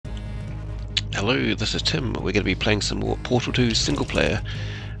Hello, this is Tim. We're going to be playing some more Portal 2 single player.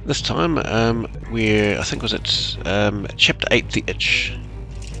 This time, I think was it Chapter 8, The Itch.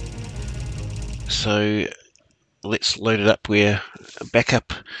 So let's load it up. We're back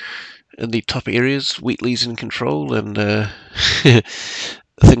up in the top areas. Wheatley's in control, and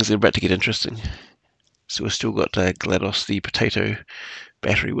things are about to get interesting. So we've still got Glados, the potato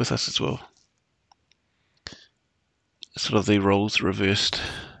battery, with us as well. Sort of the roles reversed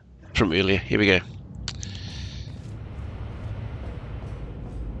from earlier. Here we go.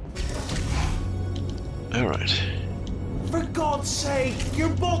 Alright. For God's sake, your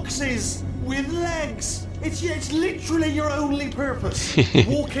boxes with legs! It's literally your only purpose.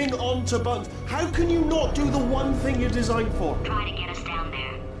 Walking onto buttons. How can you not do the one thing you're designed for? Try to get us down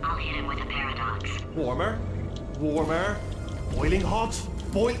there. I'll hit him with a paradox. Warmer. Warmer. Boiling hot.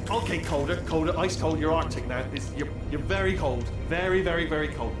 Okay, colder. Ice cold. You're Arctic now. You're very cold. Very, very, very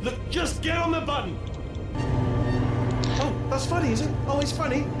cold. Look, just get on the button! Oh, that's funny, is it? Oh, it's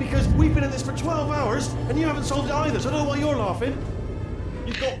funny, because we've been at this for 12 hours, and you haven't solved it either, so I don't know why you're laughing.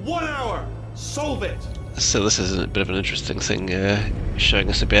 You've got 1 hour! Solve it! So this is a bit of an interesting thing, showing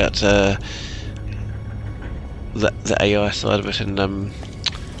us about the AI side of it, and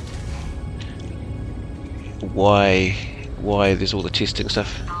why there's all the testing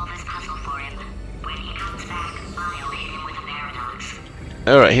stuff. Solve this puzzle for him. When he comes back, I'll hit him with a paradox.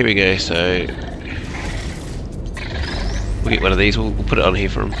 Alright, here we go. So we'll get one of these, we'll put it on here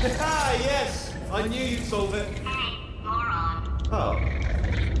for him. Ah, yes! I knew you'd solve it. Hey, moron. Oh.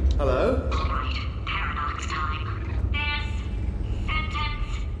 Hello? Alright, paradox time. This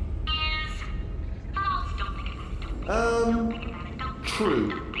sentence is false. Don't think about it.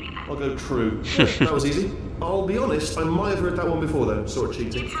 True. I'll go true. Yeah, that was easy. I'll be honest, I might have heard that one before though, sort of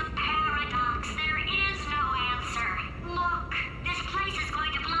cheating. It's a paradox. There is no answer. Look, this place is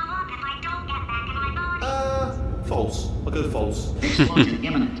going to blow up if I don't get back in my body. False. I'll go false. Explosion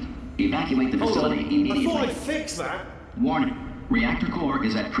imminent. Evacuate the Hold on. facility immediately. I thought I'd fix that. Warning. Reactor core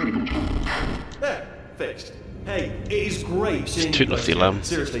is at critical. There, fixed. Hey, it is great seeing Turn you off the guys alarm. again.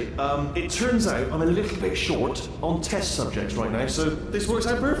 Seriously, it turns out I'm a little bit short on test subjects right now, so this works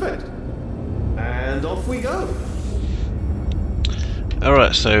out perfect. And off we go.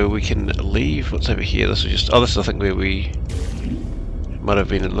 Alright, so we can leave. What's over here? This is just... oh, this is I think where we might have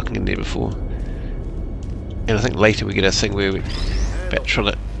been looking in there before. And I think later we get a thing where we about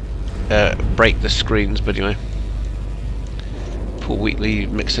trying to break the screens, but anyway. Poor Wheatley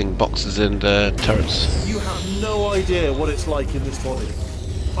mixing boxes and turrets. You have no idea what it's like in this body.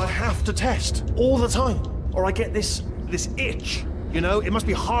 I have to test all the time, or I get this itch. You know, it must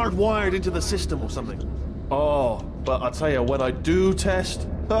be hardwired into the system or something. Oh, but I tell you, when I do test,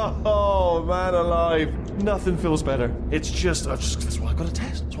 oh man alive, nothing feels better. It's just, that's why I've got to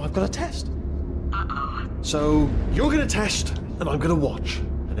test. That's why I've got to test. Uh-oh. So you're gonna test, and I'm gonna watch,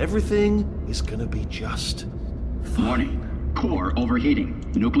 and everything is gonna be just fine. Warning. Core overheating.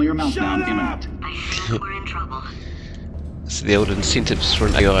 Nuclear meltdown imminent. I think we're in trouble. It's the old incentives for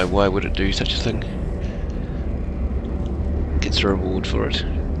an AI. Why would it do such a thing? Gets a reward for it.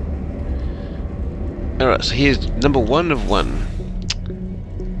 Alright, so here's number 1 of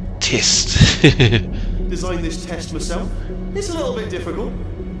 1. Test. Designed this test myself. It's a little bit difficult.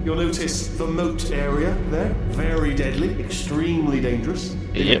 You'll notice the moat area there. Very deadly, extremely dangerous.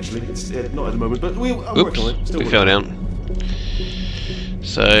 Yep. Actually, it's not at the moment, but I'm Oops, working on it. Still we working fell on it. down.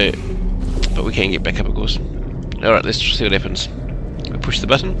 So, but we can get back up, of course. Alright, let's see what happens. We push the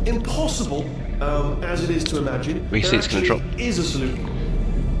button. Impossible, as it is to imagine. We see it's gonna there drop. actually is a solution.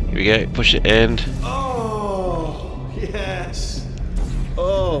 Here we go, push it and... Oh, yes.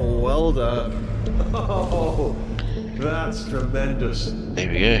 Oh, well done. Oh, that's tremendous. there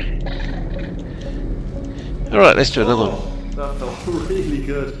we go. Alright, let's do another one. Oh, that felt really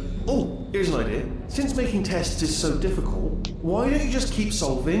good. Oh, here's an idea. Since making tests is so difficult, why don't you just keep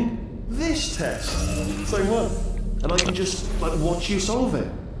solving this test? Same one. And I can just, like, watch you solve it.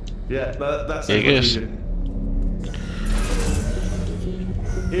 Yeah, that's There it. it goes.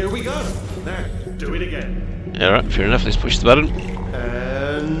 Here we go. Now, do it again. Alright, fair enough, let's push the button.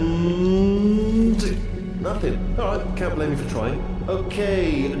 And... nothing. Alright, can't blame you for trying.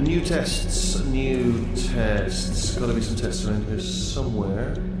 Okay, new tests. Gotta be some tests around here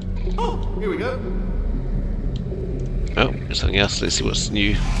somewhere. Oh, here we go. Oh, there's something else, let's see what's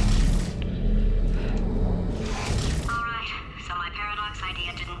new. Alright, so my paradox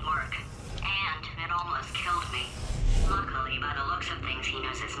idea didn't work. And it almost killed me. Luckily, by the looks of things, he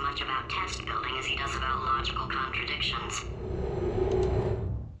knows as much about test building as he does about logical contradictions.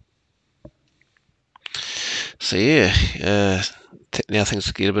 So yeah, now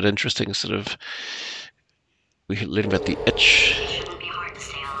things get a bit interesting. Sort of, we can learn about the itch, It shouldn't be hard to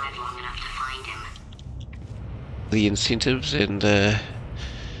stay alive long enough to find him. the incentives, and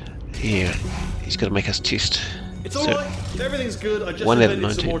yeah, he's got to make us test. It's So, alright, everything's good, I just 1 out of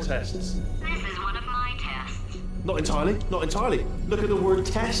invented some 19. more tests. This is one of my tests. Not entirely, not entirely. Look at the word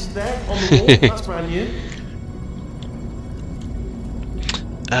test there on the wall, that's brand new.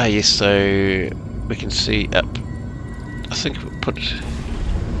 Ah, yes, so we can see up. I think we'll put.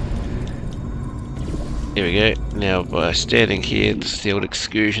 There we go. Now, by standing here, this is the old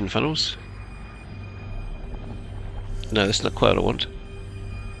excursion funnels. No, that's not quite what I want.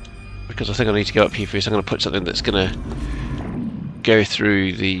 Because I think I need to go up here first. I'm going to put something that's going to go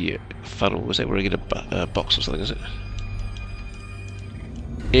through the funnel. Was that where I get a box or something, is it?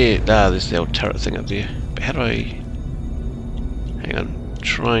 Yeah, there's the old turret thing up there. But how do I. Hang on.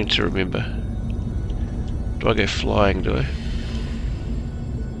 Trying to remember. Do I go flying, do I?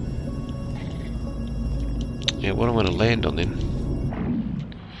 Yeah, what do I want to land on then?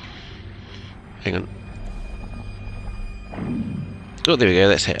 Hang on. Oh, there we go,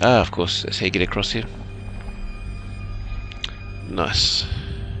 that's how, of course, that's how you get across here. Nice.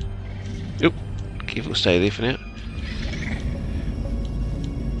 Oop, careful, stay there for now.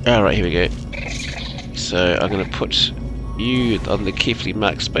 Alright, here we go. So, I'm going to put you on the carefully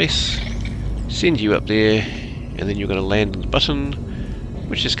marked space, send you up there, and then you're going to land on the button,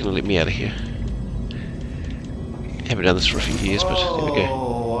 which is going to let me out of here. Haven't done this for a few years, but there we go.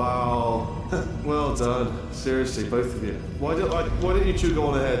 Oh, wow. Well done. Seriously, both of you. Why don't you two go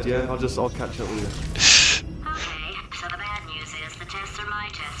on ahead, yeah? I'll catch up with you. Okay, so the bad news is the tests are my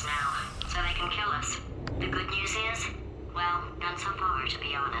tests now, so they can kill us. The good news is, well, none so far, to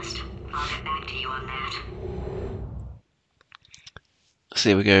be honest. I'll get back to you on that. So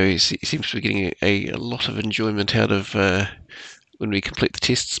there we go. He seems to be getting a lot of enjoyment out of when we complete the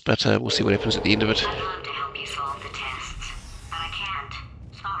tests, but we'll see what happens at the end of it. I'd love to help you solve the tests, but I can't.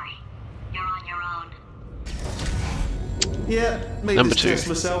 Sorry. You're on your own. Yeah, made Number this 2. test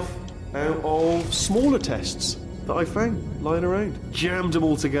myself out of smaller tests that I found lying around. Jammed them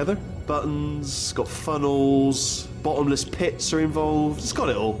all together. Buttons, got funnels, bottomless pits are involved. It's got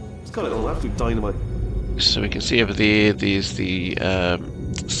it all. It's got it all. Absolute dynamite. So we can see over there, there's the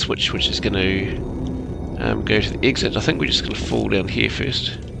switch which is going to go to the exit. I think we're just going to fall down here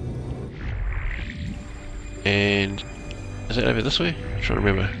first. And is that over this way? I'm trying to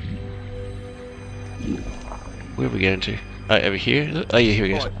remember. Where are we going to? Oh, over here? Oh yeah, here we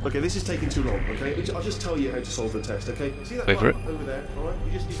go. Right, okay, this is taking too long, okay? I'll just tell you how to solve the test, okay? See that Wait for button over there, alright?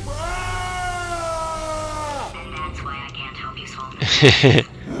 You just need... And that's why I can't help you solve the test.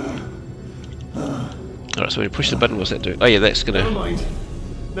 Alright, so when you push the button, what's that do? Oh yeah, that's going Never to mind.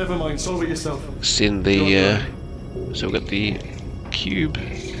 Never mind, solve it yourself. send the... so we've got the cube.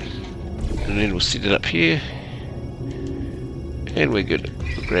 And then we'll set it up here. And we're good.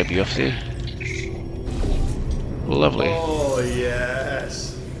 We'll grab you off there. Lovely. Oh,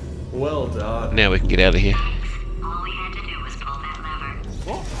 yes. Well done. Now we can get out of here. All we had to do was pull that lever.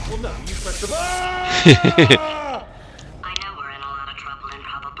 What? Well, no, you pressed the button. I know we're in a lot of trouble and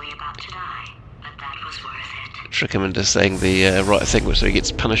probably about to die, but that was worth it. Trick him into saying the right thing so he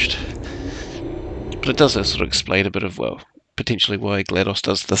gets punished. But it does sort of explain a bit of, well, potentially why Glados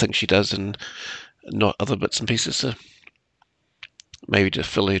does the thing she does and not other bits and pieces. So maybe to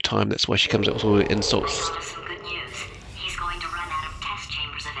fill her time, that's why she comes up with all her insults. I noticed some good news. He's going to run out of test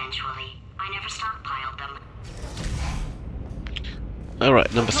chambers eventually. I never stockpiled them.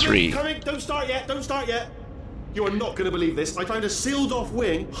 Alright, number 3. Coming. Don't start yet. Don't start yet. You are not going to believe this. I found a sealed off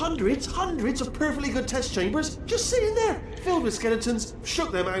wing. Hundreds of perfectly good test chambers just sitting there, filled with skeletons.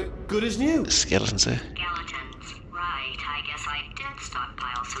 Shook them out, good as new. Skeletons there. Skeletons. Right, I guess I did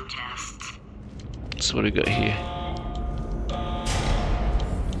stockpile some tests. So what do we got here?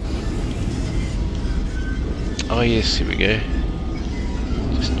 Oh yes, here we go.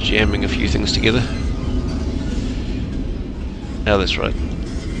 Just jamming a few things together. Oh, that's right.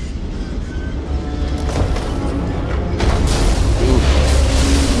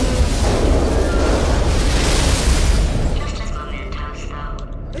 Just as mementos, though.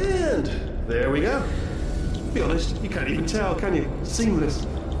 And there we go. To be honest, you can't even tell, can you? Seamless.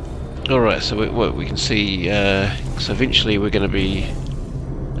 Alright, so we can see, so eventually we're going to be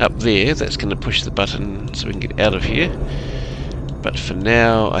up there. That's going to push the button so we can get out of here. But for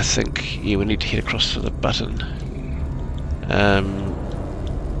now, I think, yeah, we need to head across for the button.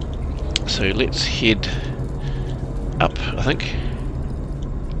 So let's head up, I think.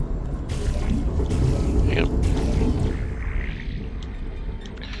 Hang on.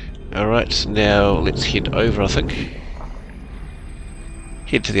 Alright, now let's head over, I think.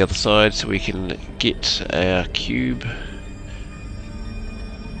 head to the other side so we can get our cube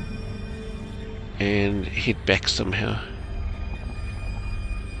and head back somehow.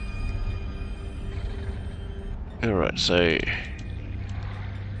 Alright, so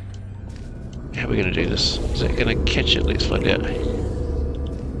how are we going to do this? Is it going to catch it? Let's find out.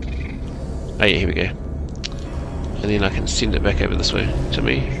 Oh yeah, here we go. And then I can send it back over this way to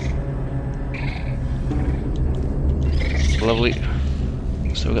me. Lovely.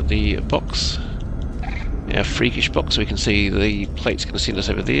 So we've got the box, our freakish box, so we can see the plate's going to send us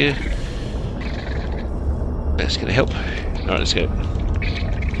over there. That's going to help. Alright, let's go.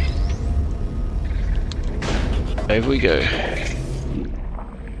 Over we go.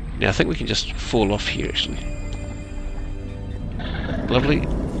 Now I think we can just fall off here actually. Lovely.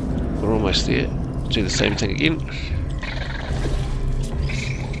 We're almost there. Do the same thing again.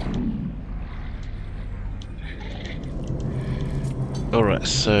 Alright,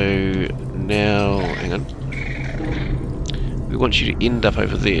 so now, hang on. We want you to end up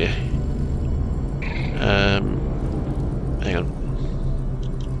over there. Hang on.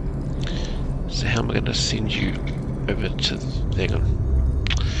 So how am I going to send you over to... hang on.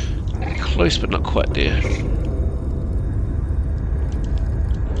 Close but not quite there.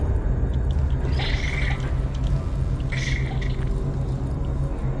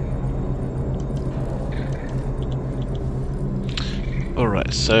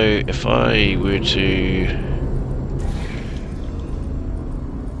 Alright, so if I were to...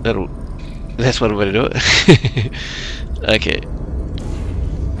 that's one way to do it. Okay.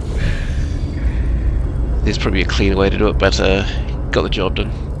 There's probably a cleaner way to do it, but got the job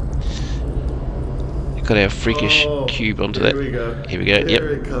done. Got our freakish cube onto that. Here we go. Here we go, Here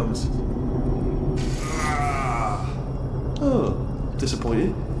it comes. Oh,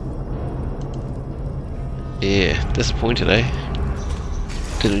 disappointed. Yeah, disappointed, eh?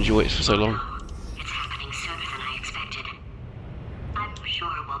 Didn't enjoy it for so long. It's happening sooner than I expected. I'm sure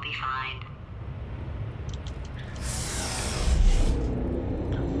we'll be fine.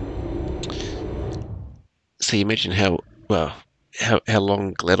 So you imagine how, well, how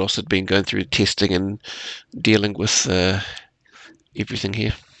long Glados had been going through testing and dealing with everything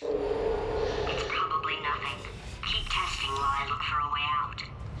here. It's probably nothing. Keep testing while I look for a way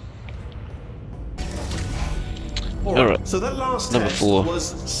out. Alright, so that last Number test 4. was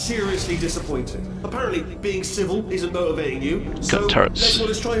seriously disappointing. Apparently, being civil isn't motivating you, so turrets.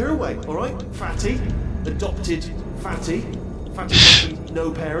 let's try her way, alright? Fatty, adopted Fatty, Fatty,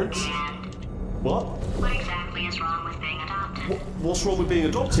 no parents. What? What exactly is wrong with being adopted? What's wrong with being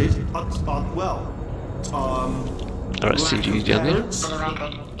adopted? Alright, send you down there. For the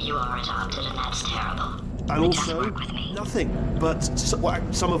record, you are adopted and that's terrible. And also, Work with me. nothing. But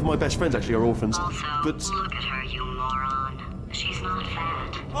some of my best friends actually are orphans. Also, But look at her, you moron. She's not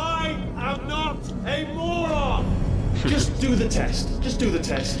fat. I am not a moron. Just do the test. Just do the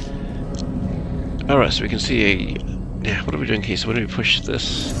test. Alright, so we can see a... yeah, what are we doing here? So when do we push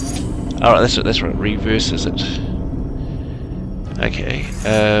this? Alright, that's right, reverses it. Okay,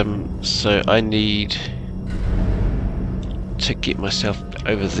 so I need to get myself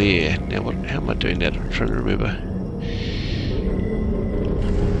over there. Now, how am I doing that? I'm trying to remember.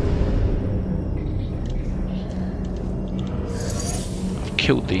 I've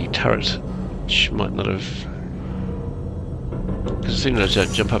killed the turret, which might not have... because as soon as I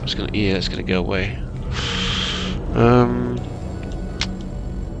jump up, it's gonna... yeah, it's gonna go away.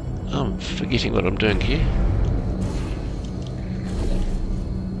 I'm forgetting what I'm doing here.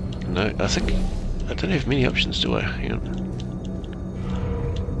 No, I think... I don't have many options, do I? Hang on.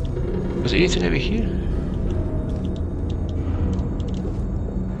 Was there anything over here?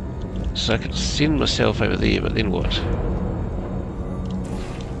 So I could send myself over there, but then what?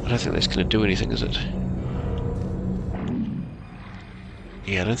 I don't think that's going to do anything, is it?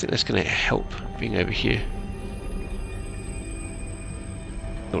 Yeah, I don't think that's going to help being over here.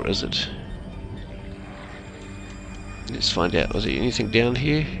 Or is it? Let's find out. Was there anything down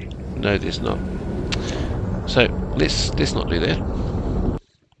here? No, there's not. So let's not do that.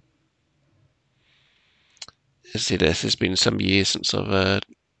 As I said, it's been some years since I've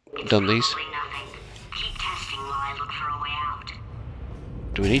done these. Probably nothing. Keep testing while I look for a way out.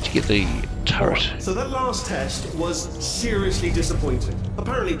 Do we need to get the turret? So that last test was seriously disappointing.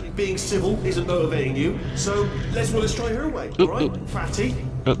 Apparently, being civil isn't motivating you, so let's try her way, Oop, alright? oop. Fatty,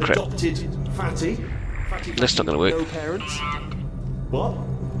 Oh, crap. adopted Fatty, That's not gonna work. no parents. What?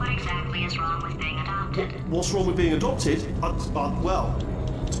 What exactly is wrong with being adopted? What's wrong with being adopted?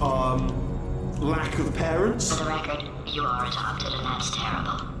 Lack of parents. For the record, you are adopted and that's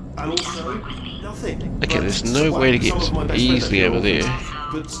terrible. And also, nothing. Okay, But there's no way to get some of my best easily friends over there. So,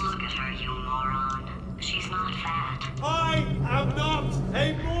 But look at her, you moron. She's not fat. I am not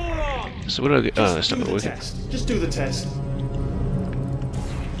a moron! So what do I get? Oh, that's Just not do gonna the work. test. Just do the test.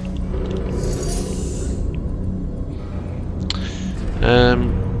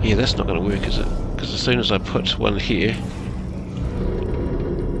 Yeah, that's not gonna work, is it? Because as soon as I put one here,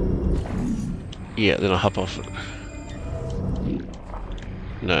 yeah, then I hop off it.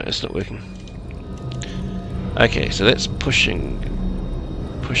 No, it's not working. Okay, so that's pushing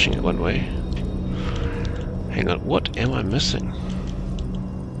it one way. Hang on, what am I missing?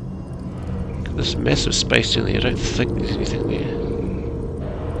 This massive space down there, I don't think there's anything there.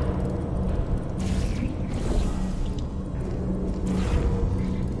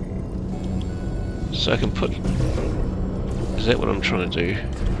 So I can put... Is that what I'm trying to do?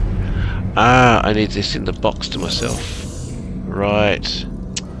 Ah, I need to send the box to myself. Right.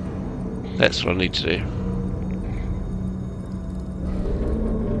 That's what I need to do.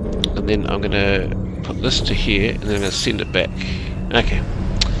 And then I'm going to put this to here, and then I'm going to send it back. Okay.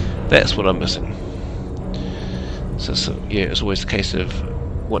 That's what I'm missing. So yeah, it's always the case of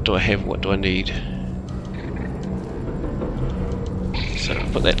what do I have, what do I need. So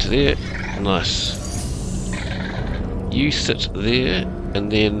put that to there. Nice. You sit there,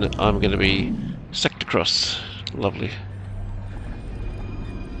 and then I'm going to be sucked across. Lovely.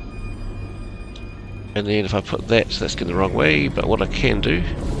 And then if I put that, so that's going the wrong way, but what I can do,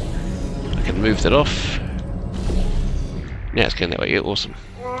 I can move that off. Now it's going that way, yeah, awesome.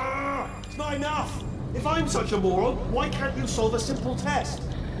 It's not enough! If I'm such a moron, why can't you solve a simple test?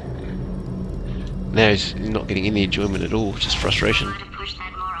 Now he's not getting any enjoyment at all, just frustration. I might have pushed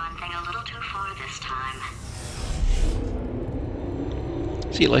that moron thing a little too far this time.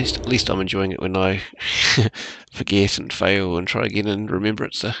 See, at least I'm enjoying it when I forget and fail and try again and remember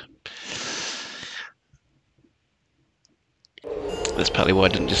it, so... That's partly why I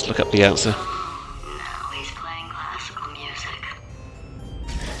didn't just look up the answer. Now he's playing classical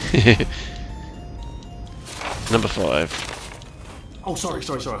music. Number 5. Oh, sorry.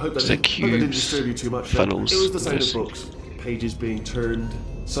 I hope that So didn't cubes, disturb you too much. funnels, It was the sound of yes. books, pages being turned.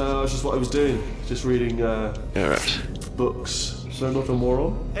 So that's just what I was doing, just reading Alright. books. So I'm not a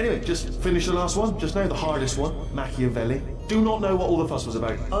moron. Anyway, just finished the last one, just now, the hardest one, Machiavelli. Do not know what all the fuss was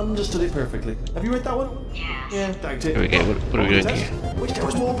about. Understood it perfectly. Have you read that one? Yes. Yeah, doubt it. Here we go, what are we doing Test? here? Wish there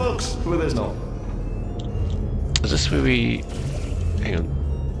was more books, but there's not. Is this where we... Hang on.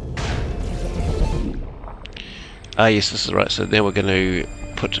 Ah yes, this is right, so now we're going to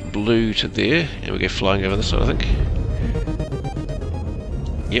put blue to there, and we go flying over this side, I think.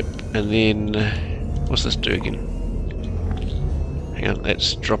 Yep, and then... What's this do again? Hang on,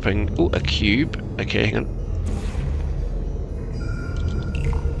 that's dropping... Oh, a cube. Okay, hang on.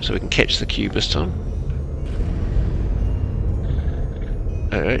 So we can catch the cube this time.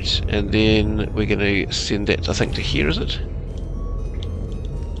 Alright, and then we're going to send that, I think, to here, is it?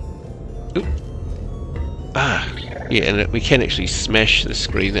 Oop. Ah, yeah, and we can actually smash the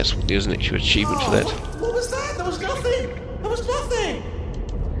screen. There's an actual achievement for that. What was that? There was nothing! There was nothing!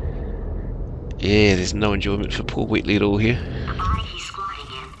 Yeah, there's no enjoyment for poor Wheatley at all here. The body he's squatting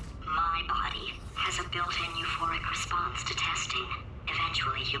in, my body, has a built-in euphoric response to testing.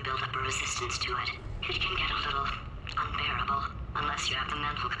 Eventually, you build up a resistance to it. It can get a little unbearable, unless you have the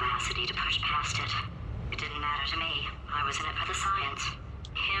mental capacity to push past it. It didn't matter to me. I was in it for the science.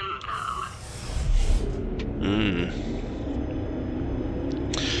 Him, though.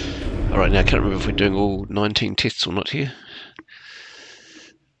 Alright, now I can't remember if we're doing all 19 tests or not here.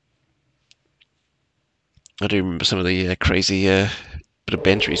 I do remember some of the crazy bit of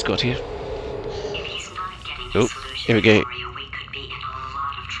banter he's got here. If he's not getting Oh, his solution here we go. for you, we could be in a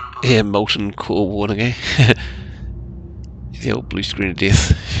lot of trouble. Yeah, molten core warning, eh? The old blue screen of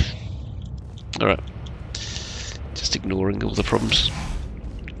death. Alright. Just ignoring all the problems.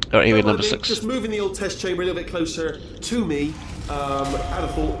 Alright, here we're number 6. Just moving the old test chamber a little bit closer to me. I'd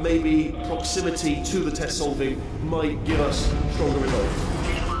have thought maybe proximity to the test solving might give us stronger results.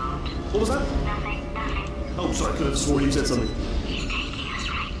 What was that? Nothing. Oh, sorry, I could have sworn you said something. He's taking us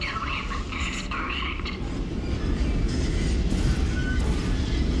right to him. This is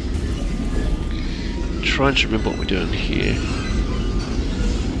perfect. Trying to remember what we're doing here.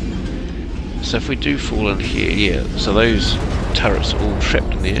 So if we do fall in here, yeah, so those turrets are all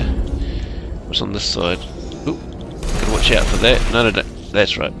trapped in there. What's on this side? Ooh, gotta watch out for that. No,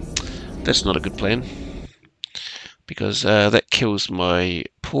 that's right. That's not a good plan. Because that kills my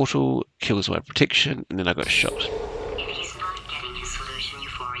portal, kills my protection, and then I got shot. If he's not getting his solution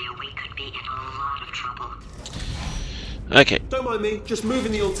euphoria, we could be in a lot of trouble. Okay. Don't mind me, just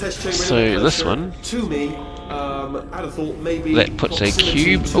moving the old test chamber. So this one to me, I'd have thought maybe that puts a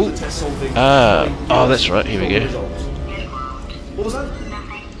cube. to the test solving Oh, that's right. Here we go. What was that?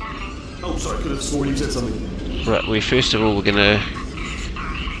 Oh, sorry, could have sworn you said something. Right. We first of all we're gonna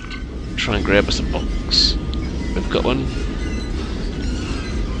try and grab us a box. We've got one.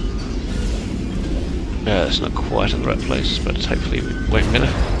 It's not quite in the right place, but hopefully it won't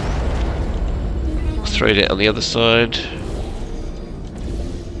matter. Throw that on the other side.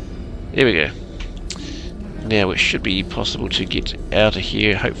 There we go. Now it should be possible to get out of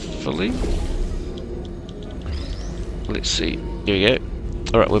here, hopefully. Let's see. Here we go.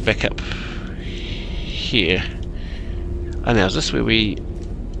 Alright, we're back up here. And now is this where we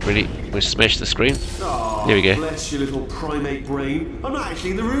smash the screen? Oh, there we go. Bless your little primate brain. I'm not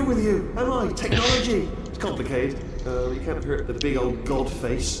actually in the room with you, am I? Technology. It's complicated. You can't hurt the big old god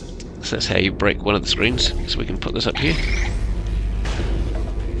face. So that's how you break one of the screens. So we can put this up here.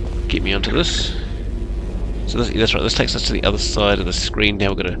 Get me onto this. So that's right, this takes us to the other side of the screen. Now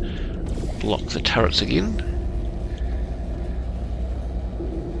we're going to block the turrets again.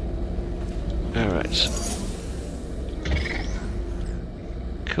 Alright.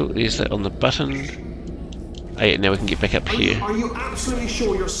 Cool, there's that on the button. Oh yeah, now we can get back up here. Are you absolutely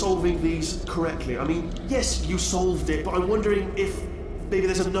sure you're solving these correctly? I mean, yes, you solved it, but I'm wondering if maybe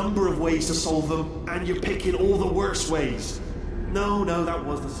there's a number of ways to solve them, and you're picking all the worst ways. No, that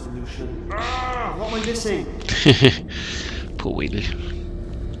was the solution. What am I missing? Poor Wheatley.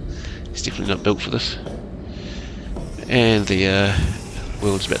 He's definitely not built for this. And the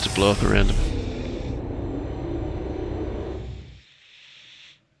world's about to blow up around him.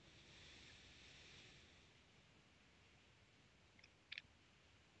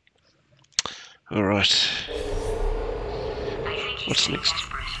 Alright. What's next?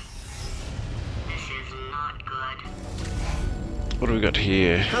 This is not good. What do we got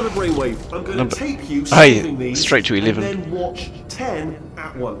here? Have a brainwave. I'm going to tape you Hey, solving these straight to 11. and then watch 10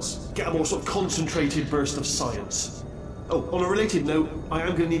 at once. Get a more sort of concentrated burst of science. Oh, on a related note, I am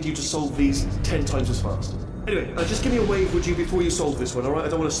going to need you to solve these 10 times as fast. Anyway, just give me a wave, would you, before you solve this one, alright? I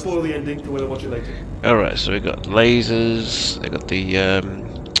don't want to spoil the ending for when I watch it later. Alright, so we've got lasers, they've got the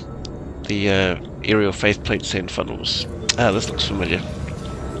aerial faith plates and funnels. Ah, this looks familiar.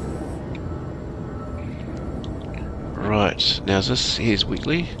 Right, now is this, here's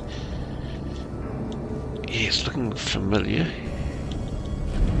Wheatley. Yeah, it's looking familiar.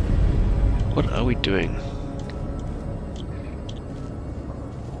 What are we doing?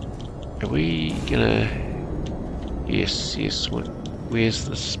 Are we gonna... Yes, where's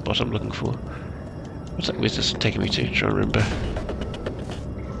the spot I'm looking for? Where's this taking me to? Try and remember.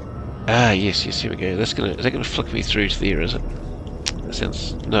 Ah, yes, here we go. Is that gonna flick me through to there, is it? That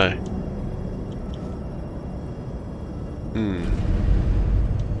sounds... no.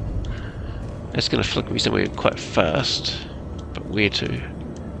 That's gonna flick me somewhere quite fast. But where to?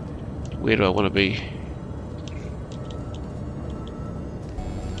 Where do I want to be?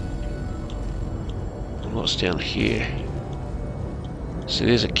 And what's down here? So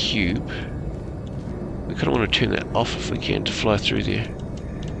there's a cube. We kind of want to turn that off if we can to fly through there.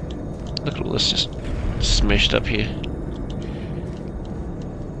 Look at all this just smashed up here.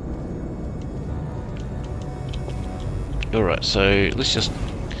 Alright, so let's just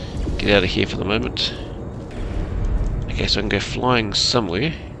get out of here for the moment. Okay, so I can go flying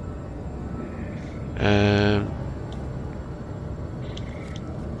somewhere.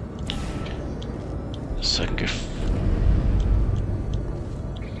 So I can go...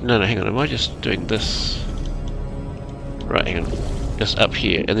 No, hang on, am I just doing this? Right, hang on. Just up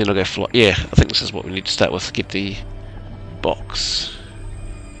here, and then I'll go fly... Yeah, I think this is what we need to start with. Get the box,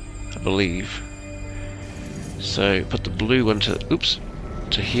 I believe. So, put the blue one to... Oops.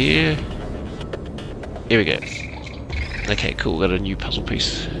 To here. Here we go. Okay, cool, got a new puzzle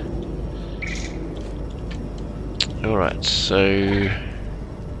piece. Alright, so...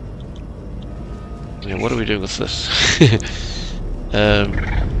 Now what are we doing with this?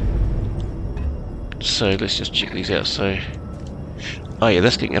 So let's just check these out. So, oh yeah,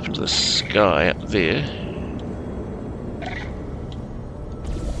 that's getting up into the sky up there.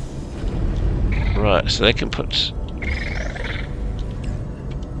 Right, so they can put...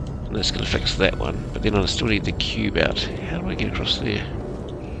 That's going to fix that one, but then I still need the cube out. How do I get across there?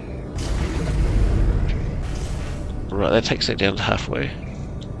 Right, that takes that down to halfway.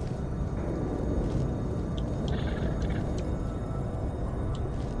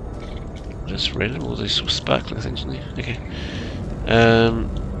 Just random, all these sort of sparkling things in there. Okay.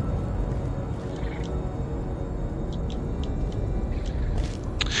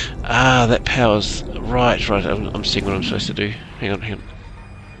 Ah, that powers... Right, I'm seeing what I'm supposed to do. Hang on.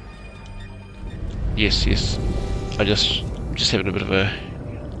 Yes. I just having a bit of a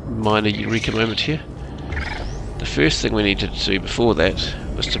minor eureka moment here. The first thing we needed to do before that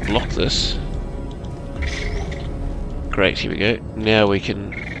was to block this. Great, here we go. Now we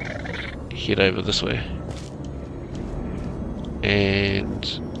can head over this way. And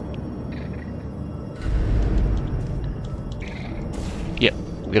yep,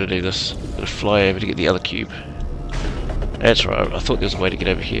 we're gonna do this. I'm gonna fly over to get the other cube. That's right, I thought there was a way to get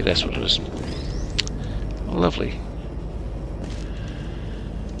over here, that's what it is. Oh, lovely.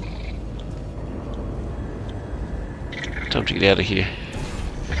 Time to get out of here.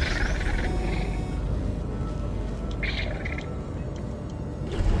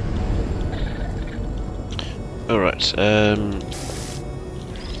 Alright,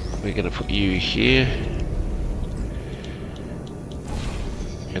 we're going to put you here.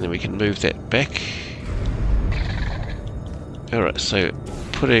 And then we can move that back. Alright, so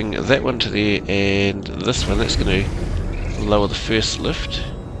putting that one to there and this one, that's going to lower the first lift.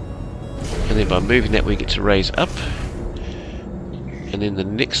 And then by moving that we get to raise up. And then the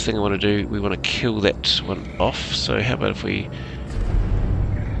next thing I want to do, we want to kill that one off. So how about if we...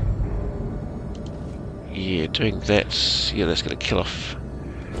 Yeah, doing that, yeah, that's going to kill off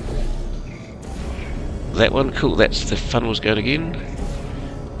that one. Cool, that's the funnel's going again.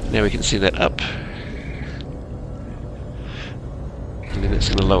 Now we can see that up. And then it's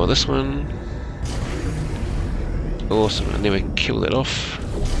going to lower this one. Awesome, and then we can kill that off.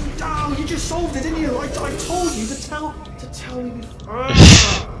 Oh, you just solved it, didn't you? I told you to tell me before.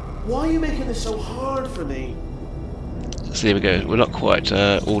 Why are you making this so hard for me? So there we go, we're not quite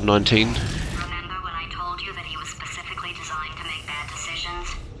all 19. Remember when I told you that he was specifically designed to make bad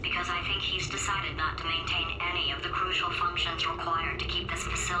decisions? Because I think he's decided not to maintain any of the crucial functions required to keep this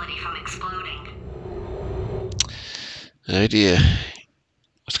facility from exploding. Oh dear.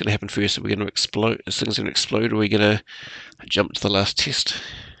 What's going to happen first? Are we going to explode? Is things going to explode, or are we going to jump to the last test?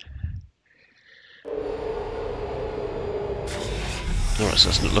 Alright, so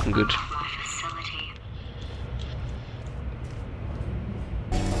that's not looking good.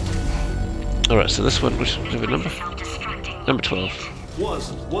 Alright, so this one, which have a number? Number 12.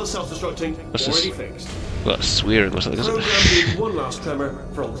 Was self-destructing, What's already this? fixed. Well, swearing or something, is Program it? did one last tremor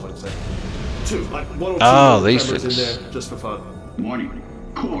for old time's sake. Like one or two Oh, more these tremors in things. there just for fun. Warning.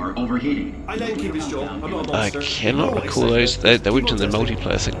 Core overheating. I then keep his job. I'm not a I monster. cannot You know what I recall say. those. They went Keep to the on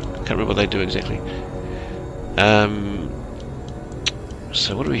multiplayer thing. I can't remember what they do exactly.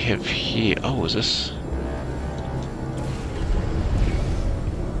 So what do we have here? Oh, is this?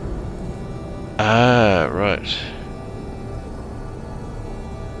 Ah, right.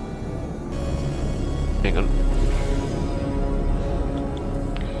 Hang on.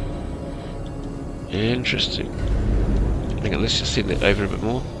 Interesting. Hang on, let's just send that over a bit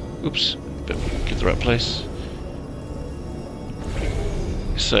more. Oops, but get the right place.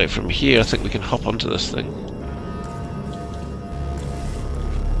 So from here I think we can hop onto this thing.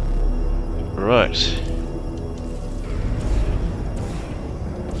 Right.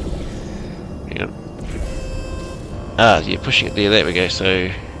 Hang on. Ah, yeah, pushing it there, there we go, so...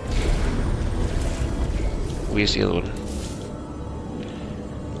 Where's the other one?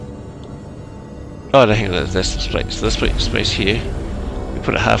 Oh no, hang on, that's the space. So this space here, we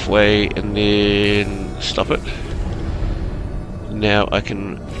put it halfway and then stop it. Now I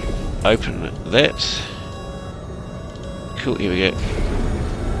can open that. Cool, here we go.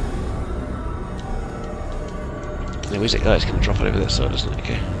 Now where's it? Oh, it's going to drop it over that side, isn't it?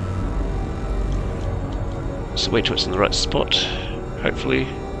 Okay. So wait till it's in the right spot, hopefully.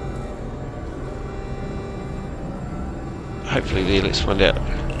 Hopefully there, let's find out.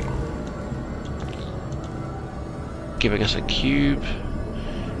 Giving us a cube,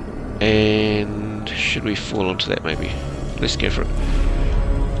 and should we fall onto that maybe? Let's go for it.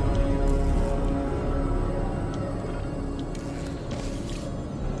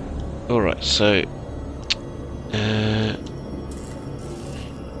 Alright, so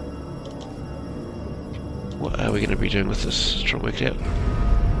what are we going to be doing with this? Let's try and work it out.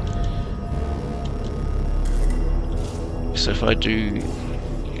 So if I do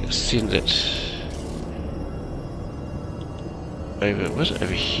send it over, was it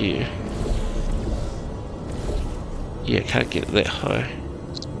over here? Yeah, I can't get it that high.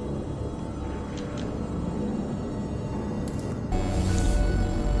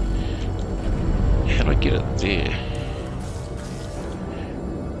 How do I get it there?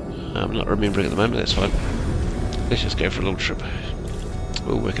 I'm not remembering at the moment, that's fine. Let's just go for a little trip.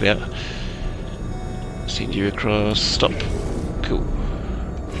 We'll work it out. Send you across, stop. Cool.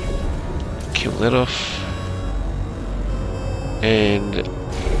 kill that off. And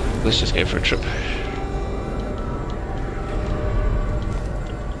let's just go for a trip.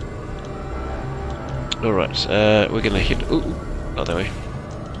 Alright, we're gonna head... Ooh, not that way.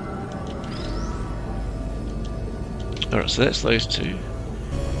 Alright, so that's those two.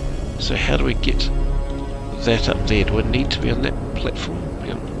 So how do we get that up there? Do I need to be on that platform?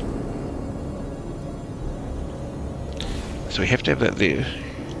 Hang on. So we have to have that there.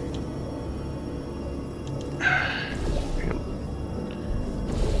 Hang on.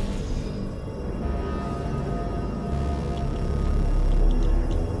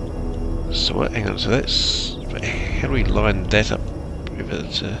 So what, hang on, so that's... How do we line that up over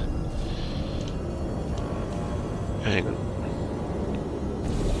to... Hang on.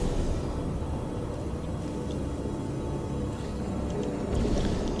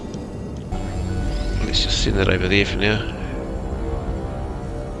 Let's just send that over there for now.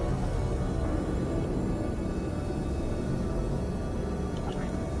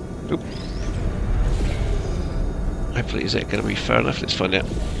 Oop. Hopefully, is that going to be far enough? Let's find out.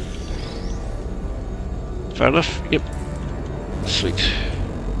 Far enough? Yep. Sweet.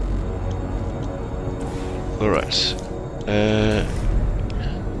 Alright.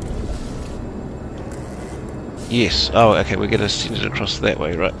 Yes. Oh, okay, we're going to send it across that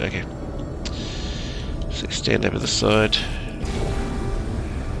way, right? Okay. So stand over the side.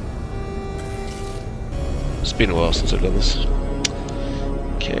 It's been a while since I've done this.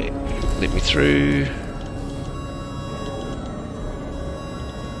 Okay, let me through.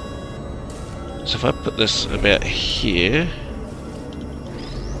 So if I put this about here,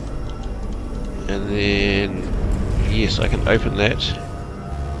 and then, yes, I can open that.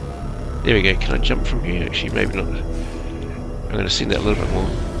 There we go. Can I jump from here? Actually, maybe not. I'm going to send that a little bit more.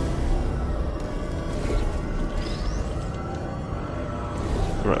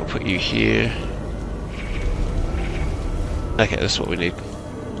 Right, I'll put you here. Okay, that's what we need.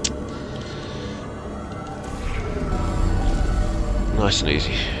 Nice and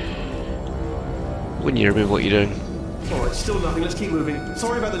easy. When you remember what you're doing. Alright, still nothing, let's keep moving.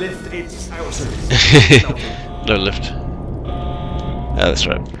 Sorry about the lift, it's out of service. No lift. Ah, that's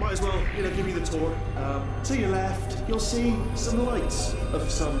right. Might as well, give you the tour. To your left, you'll see some lights of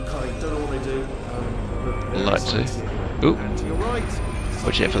some kind. Don't know what they do. Lights, eh? Ooh. And to your right.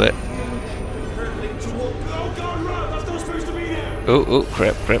 Watch out for that. Oh god, run! That's not supposed to be there! Oh,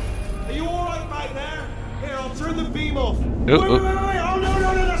 crap. Are you alright back there? Here, I'll turn the beam off. Oh, wait. Oh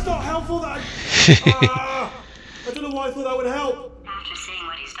no, that's not helpful. I don't know why I thought that would help. After seeing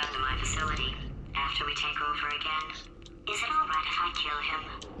what he's done to my facility, after we take over again, is it alright if I kill him?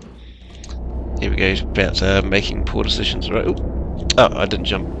 Here we go, it's about making poor decisions, right? Ooh. Oh, I didn't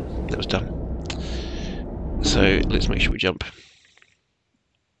jump. That was dumb. So, let's make sure we jump.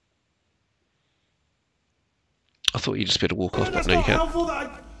 I thought you just better walk off, but no, you can't.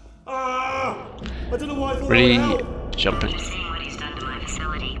 I don't know why I thought Ready? that would help. Jumping. After seeing what he's done to my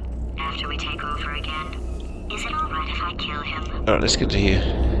facility, after we take over again, is it alright if I kill him? Alright, let's get to here.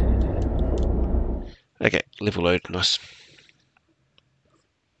 Okay, level load, nice.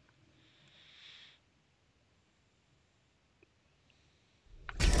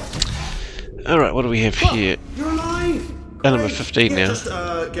 Alright, what do we have here? You're alive! Number 15 now. Just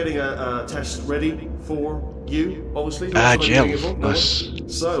getting a test ready for you, obviously. Ah, That's what I'm doing it gel. for. Nice.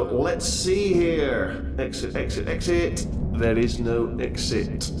 So, let's see here. Exit. There is no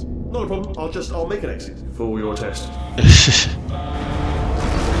exit. Not a problem. I'll make an exit for your test. This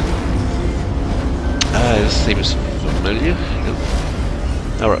seems familiar.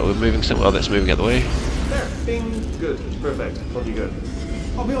 Alright, we're moving somewhere. Oh, that's moving out of the way. There. Bing. Good. Perfect. On you go.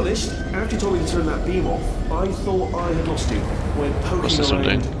 I'll be honest, after you told me to turn that beam off, I thought I had lost you. When What's this poking one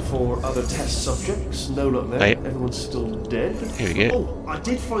around doing? for other test subjects, no luck there. Hey. Everyone's still dead. Here we go. Oh, I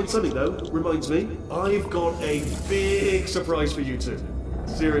did find something though. Reminds me, I've got a big surprise for you two.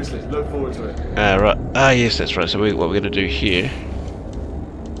 Seriously, look forward to it. Right. Ah, yes, that's right. So what we're going to do here...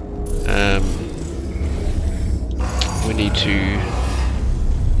 we need to...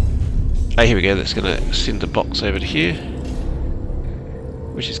 Ah, here we go. That's going to send the box over to here,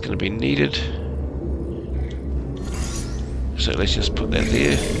 which is going to be needed. So let's just put that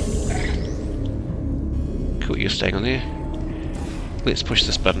there. Cool, you're staying on there. Let's push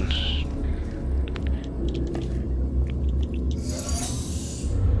this button.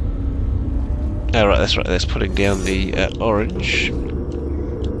 Alright, that's right, that's putting down the orange.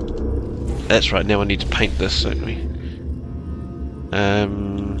 That's right, now I need to paint this, don't we?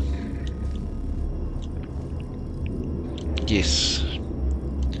 Yes.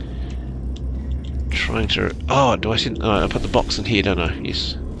 Trying to... Oh, do I send... Oh, I put the box in here, don't I?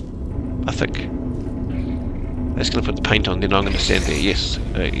 Yes. I think. I'm just going to put the paint on, then I'm going to stand there. Yes.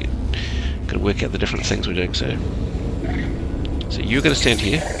 Going to work out the different things we're doing. So you're going to stand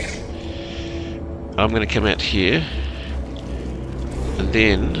here. I'm going to come out here. And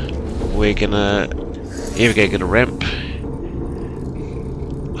then we're going to... Here we go, get a ramp.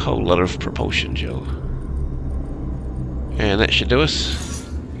 A whole lot of propulsion gel. And that should do us.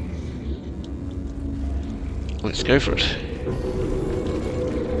 Let's go for it.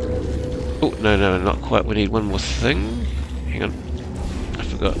 Oh, no, not quite. We need one more thing. Hang on. I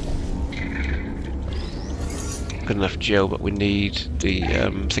forgot. Got enough gel, but we need the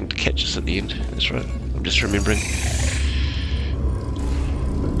thing to catch us at the end. That's right. I'm just remembering.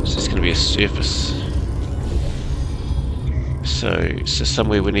 This is going to be a surface. So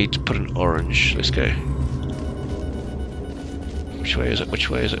somewhere we need to put an orange. Let's go. Which way is it? Which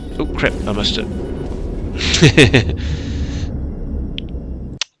way is it? Oh, crap. I missed it.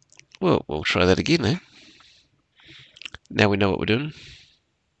 Well, we'll try that again, eh? Now we know what we're doing.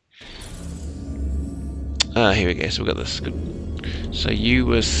 Ah, here we go. So we got this. Good. So you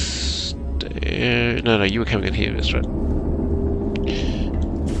were... no, you were coming in here. That's right.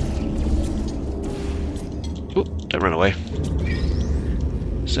 Oh, don't run away.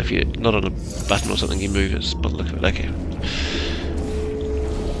 So if you're not on a button or something, you move it. But look at it. Okay.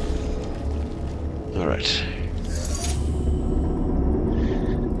 Alright.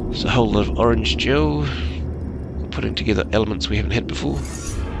 It's a whole lot of orange gel. Putting together elements we haven't had before.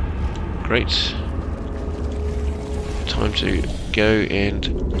 Great. Time to go and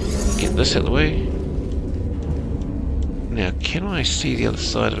get this out of the way. Now, can I see the other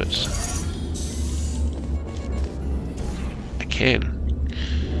side of it? I can.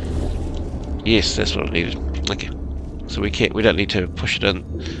 Yes, that's what I needed. Okay. So we don't need to push it in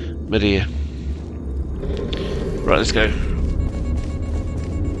mid-air. Right, let's go.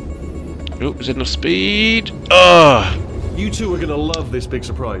 Oh, is it enough speed? Oh! You two are gonna love this big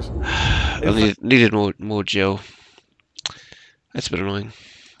surprise. I needed more gel. That's a bit annoying.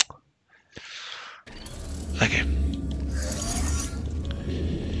 Okay.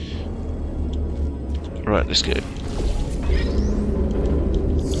 Right, let's go.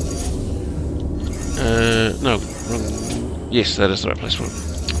 No, wrong. Yes, that is the right place for it.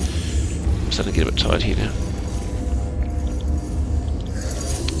 I'm starting to get a bit tired here now.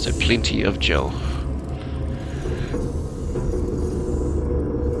 So plenty of gel.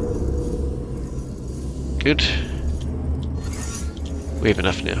 Good. We have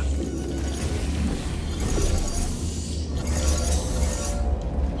enough now.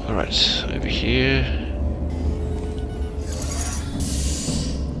 Alright, over here.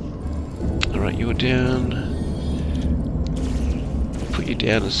 Alright, you're down. Put you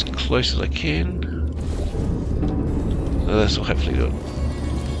down as close as I can. Oh, this will hopefully do it.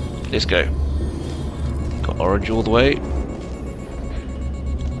 Let's go. Got orange all the way.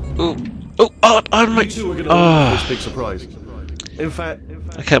 Oh, I'm like, you two are gonna love this big surprise. In fact,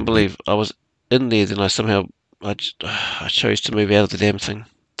 I can't believe I was in there, then I somehow I chose to move out of the damn thing.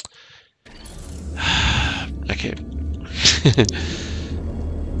 Okay.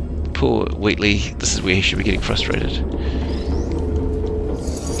 Poor Wheatley. This is where he should be getting frustrated.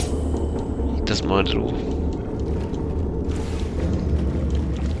 He doesn't mind at all.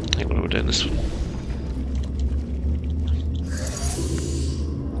 I think what we're doing this one.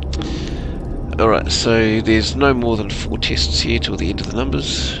 Alright, so there's no more than 4 tests here till the end of the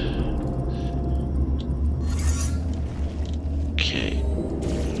numbers. Okay.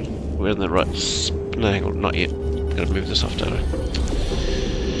 We're in the right... No, hang on, not yet. Gotta move this off, don't I?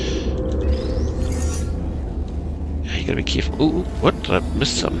 You gotta be careful. Ooh, what? Did I miss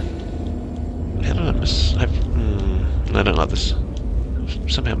some? How did I miss? No, I don't like this.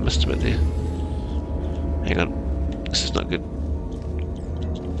 I've somehow missed a bit there. Hang on. This is not good.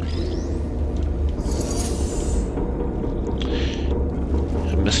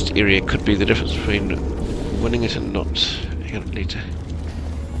 A missed area could be the difference between winning it and not. Hang on, I need to...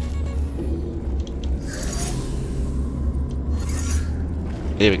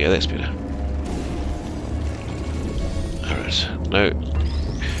 There we go, that's better. Alright,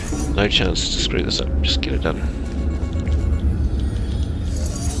 no chance to screw this up, just get it done.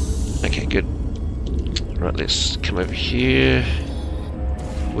 Okay, good. Right, let's come over here.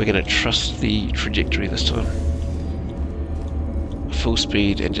 We're going to trust the trajectory this time. Full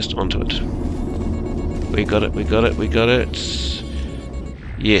speed and just onto it. We got it, we got it, we got it.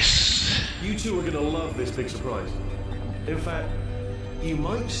 Yes. you two are gonna love this big surprise. In fact, you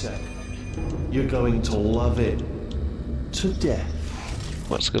might say you're going to love it to death.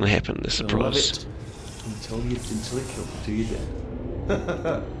 What's going to happen? The surprise. Love it until it kills you, do you,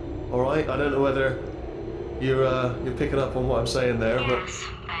 dear? All right. I don't know whether you're picking up on what I'm saying there, but Yes,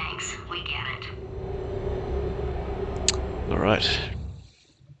 thanks. We get it. All right.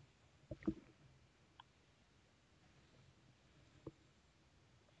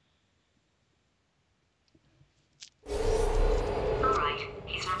 All right.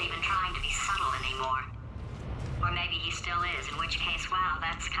 He's not even trying to be subtle anymore. Or maybe he still is, in which case, wow,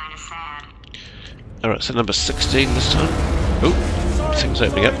 that's kind of sad. Alright, so number 16 this time. Oh, things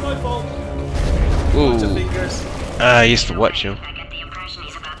opening up. my fault. Ooh. Fingers. Ah, yes, the white gel. I get the impression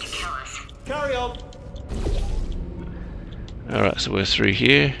he's about to kill us. Carry on. Alright, so we're through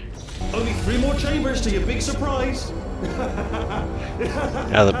here. Only 3 more chambers to your big surprise.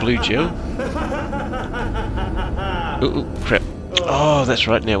 Ah, the blue gel. Ooh, crap. Oh, that's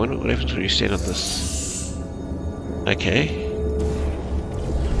right now. What happens when you stand on this? Okay.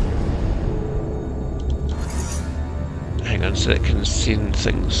 Hang on, so that can send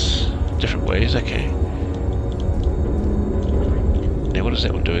things different ways. Okay. Now, what does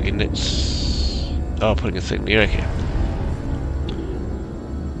that one do again? That's... Oh, putting a thing there. Okay.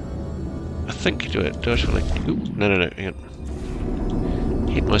 I think do I just want to... Ooh, no, hang on.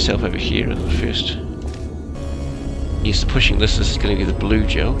 Hit myself over here first. Yes, pushing this is going to be the blue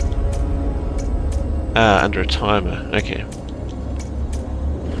gel. Ah, under a timer. Okay.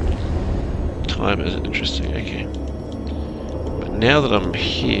 Timer is interesting. Okay. But now that I'm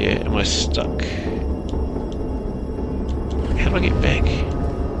here, am I stuck? How do I get back?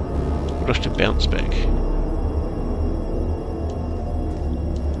 Would I have to bounce back?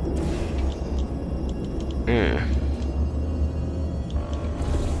 Yeah.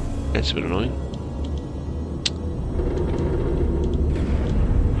 That's a bit annoying.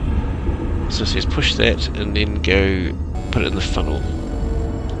 So it says push that and then go put it in the funnel.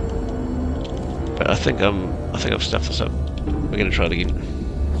 But I think I've stuffed this up. We're gonna try it again.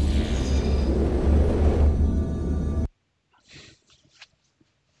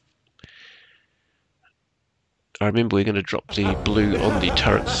 I remember we're gonna drop the blue on the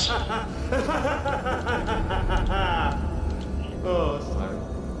turrets. Oh, sorry.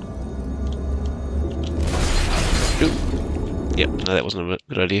 Ooh. Yep, no, that wasn't a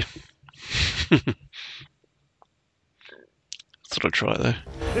good idea. Thought I'd try it though.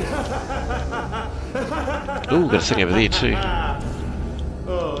 Ooh, got a thing over there too.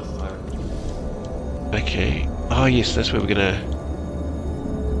 Oh, sorry. Okay. Oh yes, that's where we're gonna...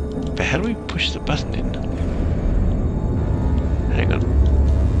 But how do we push the button in? Hang on.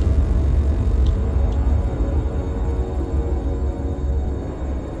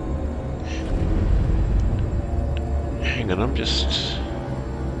 Hang on, I'm just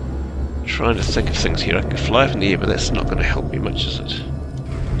trying to think of things here. I can fly up in the air, but that's not going to help me much, is it?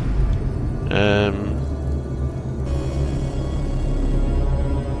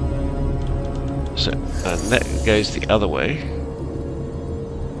 So, and that goes the other way.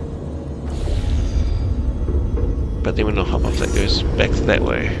 But then when I hop off, that goes back that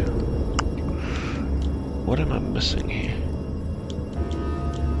way. What am I missing here?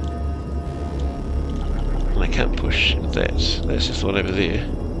 And I can't push that. That's just the one over there.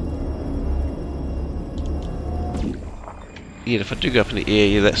 Yeah, if I do go up in the air,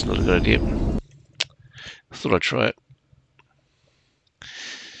 yeah, that's not a good idea. I thought I'd try it.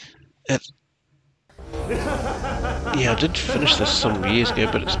 Yeah, I did finish this some years ago,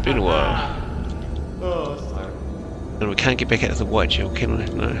 but it's been a while. Oh, sorry. And we can't get back out of the white gel, can we?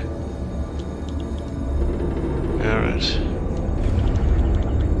 No. Alright.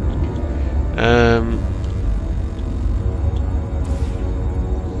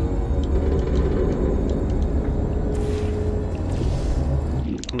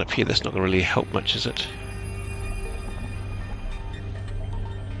 And up here, that's not going to really help much, is it?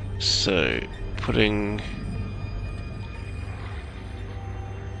 So, putting...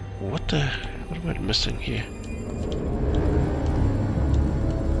 What am I missing here?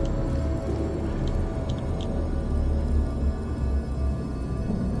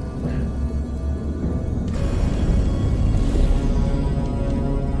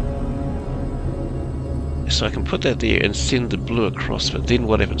 So I can put that there and send the blue across, but then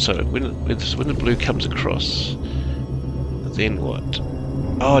what happens? So when the blue comes across, then what?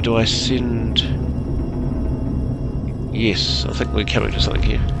 Oh, do I send... Yes, I think we're coming to something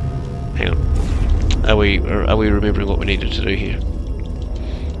here. Hang on. Are we remembering what we needed to do here?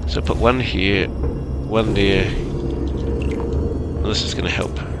 So put one here, one there. This is going to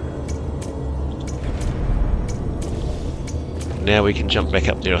help. Now we can jump back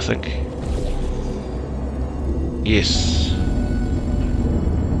up there, I think. Yes.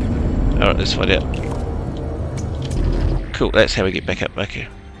 Alright, let's find out. Cool, that's how we get back up. Okay.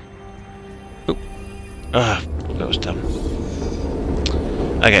 Ah, that was dumb.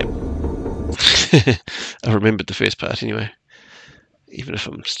 Okay. I remembered the first part anyway, even if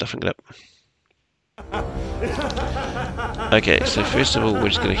I'm stuffing it up. Okay, so first of all we're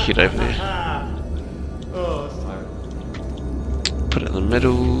just going to head over there. Oh, that's tired. Put it in the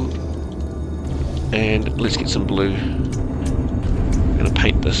middle, and let's get some blue. I'm going to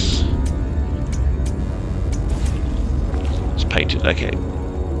paint this. Let's paint it, okay.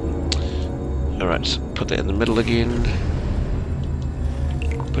 Alright, so put that in the middle again.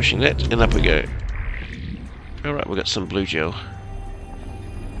 Pushing that, and up we go. Alright, we've got some blue gel.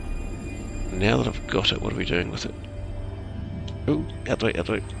 Now that I've got it, what are we doing with it? Oh, out the way, out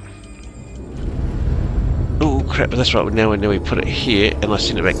the way. Oh crap, but that's right, now we put it here, and I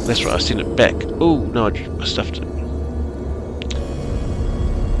send it back. That's right, I send it back. Oh, no, I stuffed it.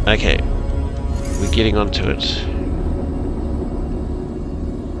 Okay, we're getting onto it.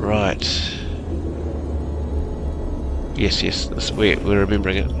 Right. Yes, yes, we're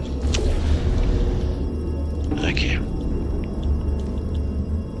remembering it. Okay.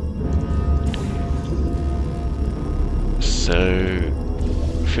 So,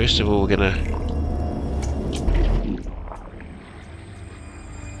 first of all, we're gonna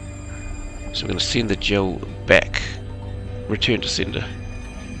send the gel back, return to sender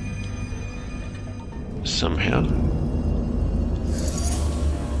somehow.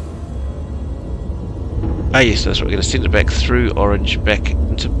 Ah yes, that's right, we're going to send it back through orange back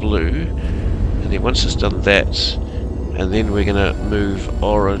into blue, and then once it's done that, and then we're going to move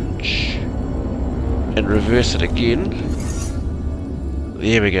orange and reverse it again.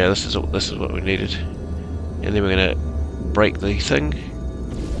 There we go, this is what we needed. And then we're going to break the thing,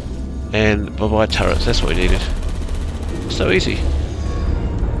 and bye-bye turrets, that's what we needed. So easy.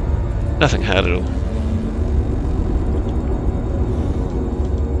 Nothing hard at all.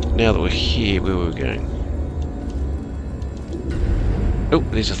 Now that we're here, where were we going? Oh,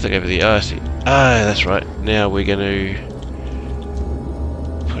 there's a thing over there. Ah, I see. Ah, that's right. Now we're going to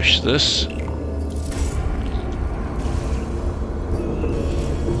push this.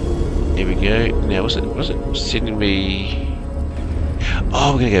 Here we go. Now, was it sending me?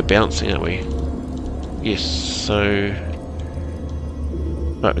 Oh, we're going to go bouncing, aren't we? Yes. So,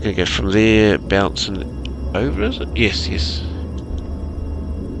 right, we're going to go from there, bouncing over. Is it? Yes, yes.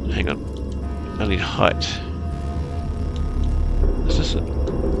 Hang on. I need height. Is this it?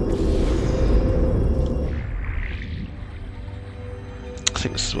 I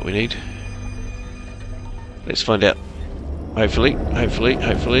think this is what we need. Let's find out. Hopefully.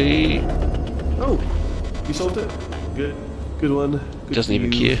 Oh, you solved it. Good one. Good Doesn't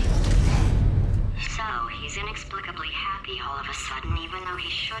even care. So, he's inexplicably happy all of a sudden, even though he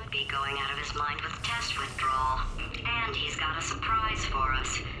should be going out of his mind with test withdrawal. And he's got a surprise for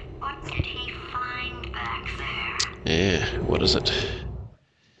us. What did he find back there? Yeah, what is it?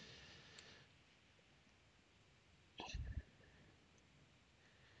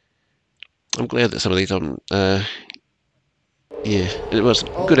 I'm glad that some of these yeah, it was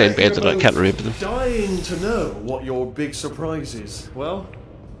good and bad that I can't remember them. Dying to know what your big surprise is. Well,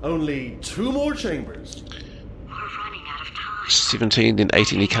 only 2 more chambers. We're running out of time. 17, then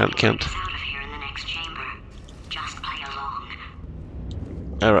 18 you can't count. Out of here in the next chamber. Just play along.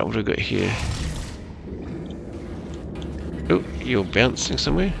 Alright, what have we got here? Oh, you're bouncing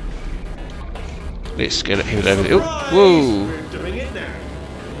somewhere? Let's get it headed over there. Oh, whoa! We're doing it now.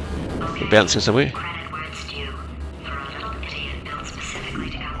 We're bouncing somewhere. Credit where it's due. For a little idiot built specifically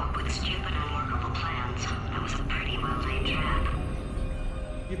to come up with stupid and unworkable plans, that was a pretty well-laid trap.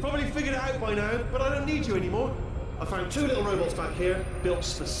 You've probably figured it out by now, but I don't need you anymore. I found 2 little robots back here, built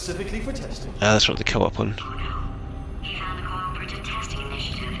specifically for testing. Ah, that's right, the co-op one. Oh no. He found a cooperative testing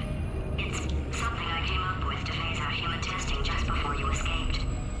initiative. It's something I came up with to phase out human testing just before you escaped.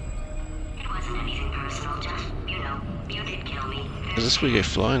 It wasn't anything personal, just, you know, you did kill me. Is this where you go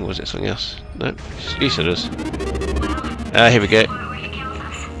flying, or was it something else? No? Yes, it is. Ah, here we go. Where he kills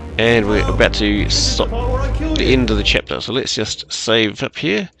us. And we're about to stop Part where I killed the you. end of the chapter, so let's just save up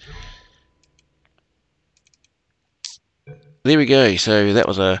here. There we go, so that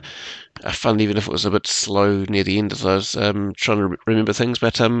was a fun, even if it was a bit slow near the end as I was trying to remember things,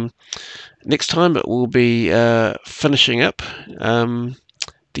 but next time we'll be finishing up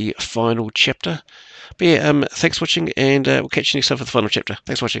the final chapter. But yeah, thanks for watching, and we'll catch you next time for the final chapter.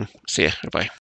 Thanks for watching. See ya. Bye.